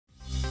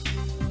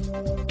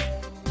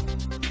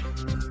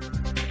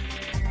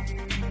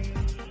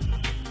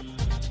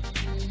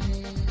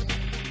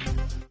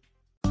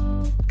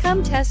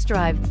Come test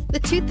drive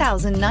the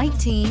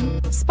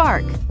 2019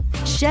 Spark.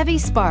 Chevy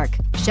Spark,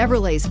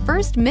 Chevrolet's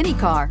first mini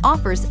car,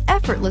 offers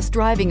effortless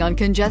driving on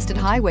congested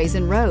highways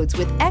and roads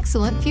with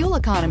excellent fuel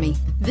economy.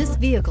 This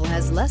vehicle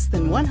has less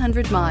than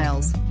 100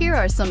 miles. Here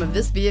are some of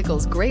this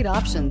vehicle's great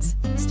options: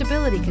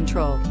 stability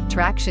control,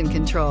 traction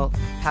control,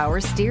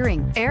 power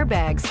steering,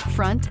 airbags,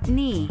 front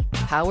knee,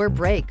 power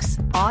brakes,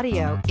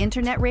 audio,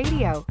 internet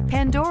radio,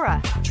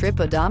 Pandora, trip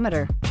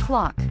odometer,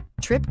 clock,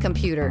 trip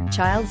computer,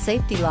 child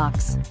safety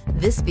locks.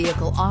 This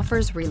vehicle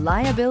offers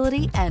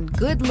reliability and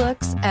good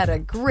looks at a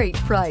great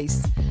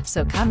price.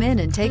 So come in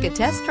and take a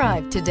test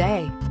drive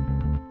today.